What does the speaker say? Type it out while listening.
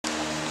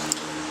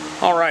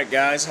Alright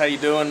guys, how you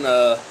doing?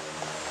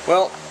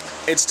 Well,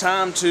 it's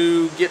time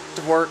to get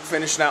to work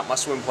finishing out my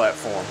swim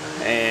platform,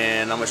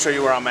 and I'm going to show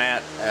you where I'm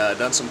at.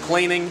 Done some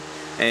cleaning,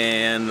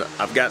 and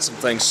I've got some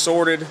things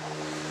sorted.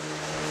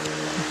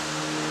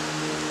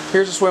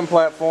 Here's the swim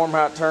platform,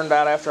 how it turned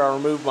out after I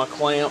removed my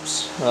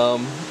clamps.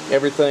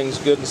 Everything's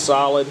good and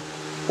solid.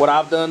 What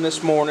I've done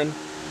this morning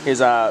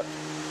is I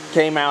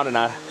came out and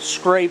I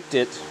scraped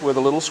it with a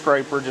little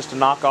scraper just to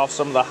knock off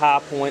some of the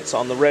high points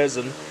on the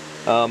resin,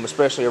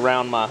 especially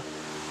around my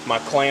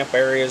clamp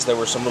areas. There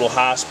were some little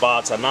high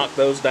spots. I knocked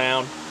those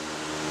down.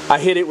 I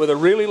hit it with a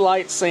really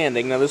light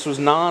sanding. Now this was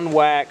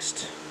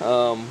non-waxed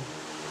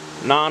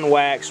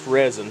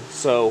resin,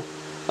 so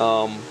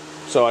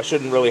I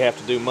shouldn't really have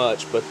to do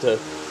much,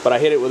 but I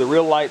hit it with a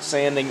real light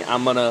sanding.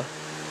 I'm gonna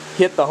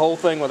hit the whole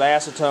thing with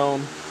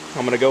acetone.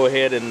 I'm gonna go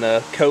ahead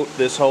and coat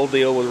this whole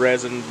deal with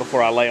resin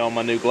before I lay on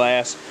my new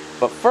glass.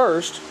 But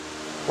first,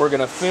 we're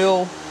gonna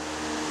fill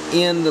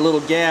in the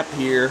little gap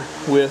here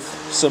with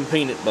some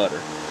peanut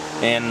butter.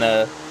 And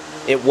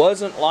it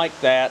wasn't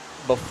like that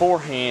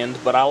beforehand,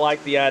 but I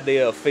like the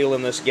idea of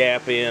filling this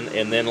gap in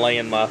and then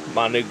laying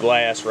my new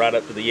glass right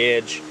up to the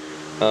edge.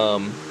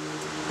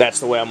 That's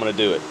the way I'm going to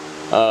do it.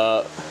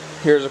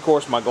 Here's of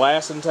course my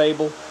glassing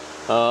table.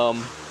 I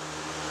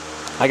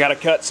got to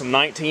cut some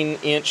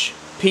 19-inch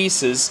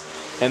pieces,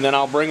 and then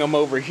I'll bring them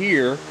over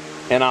here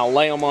and I'll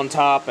lay them on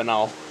top, and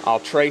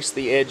I'll trace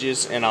the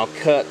edges and I'll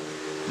cut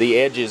the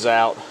edges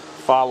out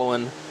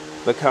following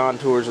the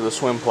contours of the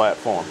swim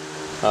platform.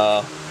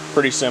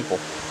 Pretty simple,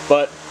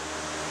 but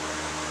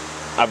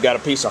I've got a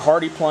piece of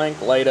hardy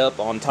plank laid up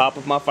on top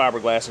of my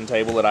fiberglassing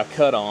table that I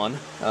cut on.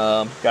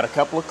 Got a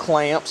couple of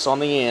clamps on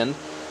the end,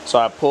 so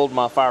I pulled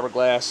my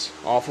fiberglass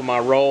off of my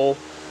roll.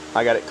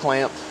 I got it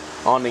clamped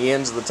on the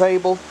ends of the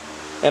table,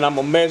 and I'm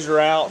gonna measure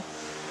out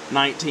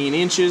 19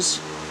 inches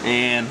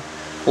and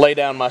lay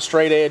down my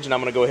straight edge, and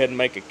I'm gonna go ahead and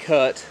make a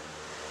cut.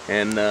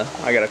 And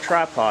I got a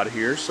tripod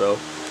here, so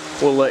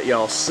we'll let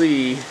y'all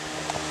see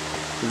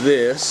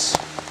this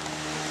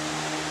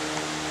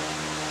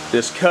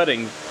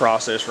cutting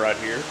process right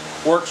here.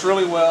 Works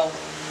really well,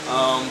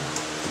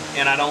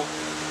 and I don't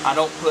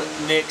put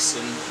nicks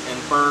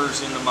and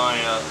burrs into my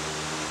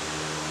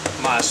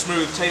my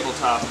smooth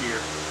tabletop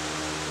here.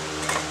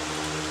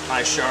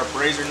 Nice sharp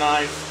razor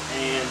knife,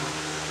 and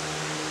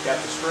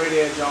got the straight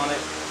edge on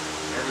it.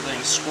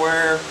 Everything's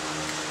square,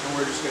 and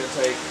we're just going to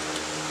take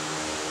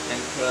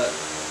and cut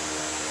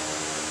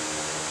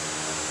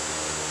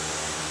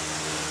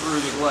through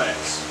the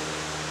glass.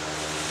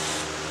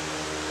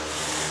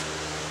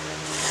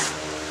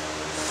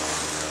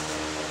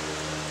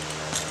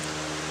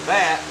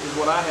 That is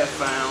what I have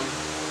found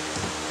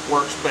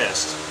works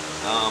best.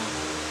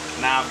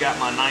 Now I've got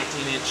my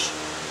 19-inch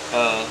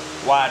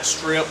wide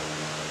strip,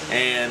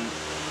 and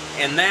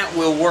that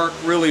will work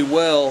really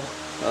well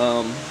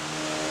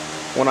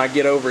when I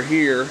get over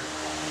here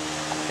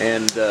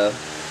and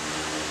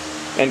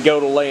go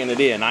to laying it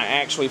in. I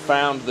actually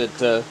found that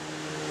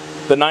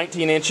the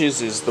 19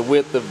 inches is the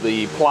width of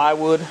the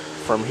plywood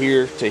from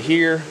here to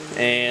here,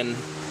 and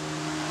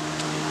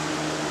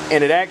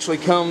it actually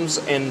comes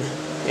and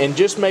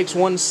just makes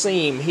one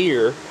seam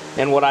here.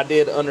 And what I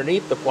did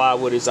underneath the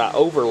plywood is I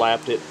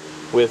overlapped it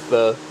with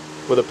a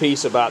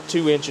piece about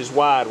 2 inches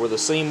wide where the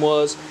seam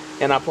was,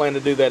 and I plan to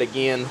do that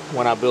again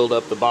when I build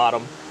up the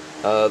bottom.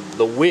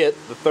 The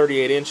width, the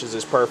 38 inches,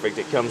 is perfect.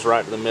 It comes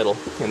right in the middle,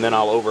 and then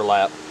I'll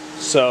overlap.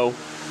 So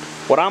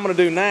what I'm going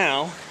to do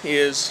now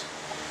is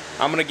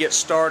I'm going to get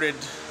started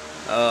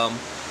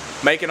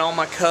making all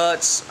my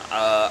cuts.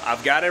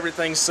 I've got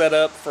everything set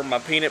up for my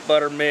peanut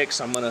butter mix.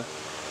 I'm gonna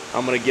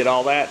get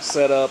all that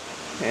set up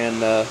and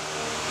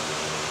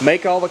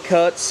make all the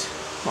cuts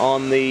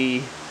on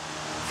the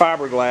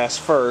fiberglass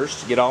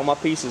first. Get all my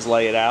pieces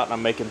laid out, and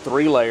I'm making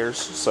 3 layers,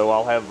 so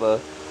I'll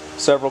have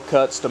several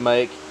cuts to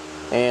make,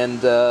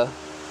 and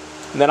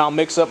then I'll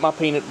mix up my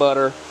peanut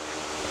butter.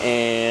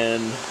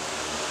 And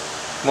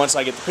once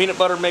I get the peanut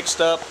butter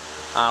mixed up,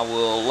 I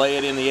will lay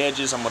it in the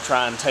edges. I'm gonna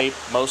try and tape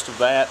most of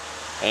that,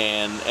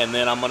 and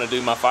then I'm gonna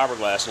do my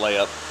fiberglass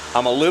layup.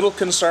 I'm a little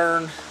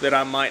concerned that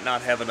I might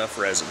not have enough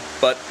resin,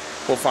 but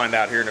we'll find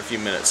out here in a few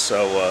minutes.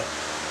 So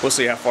we'll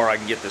see how far I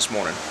can get this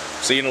morning.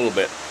 See you in a little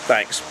bit.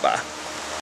 Thanks. Bye.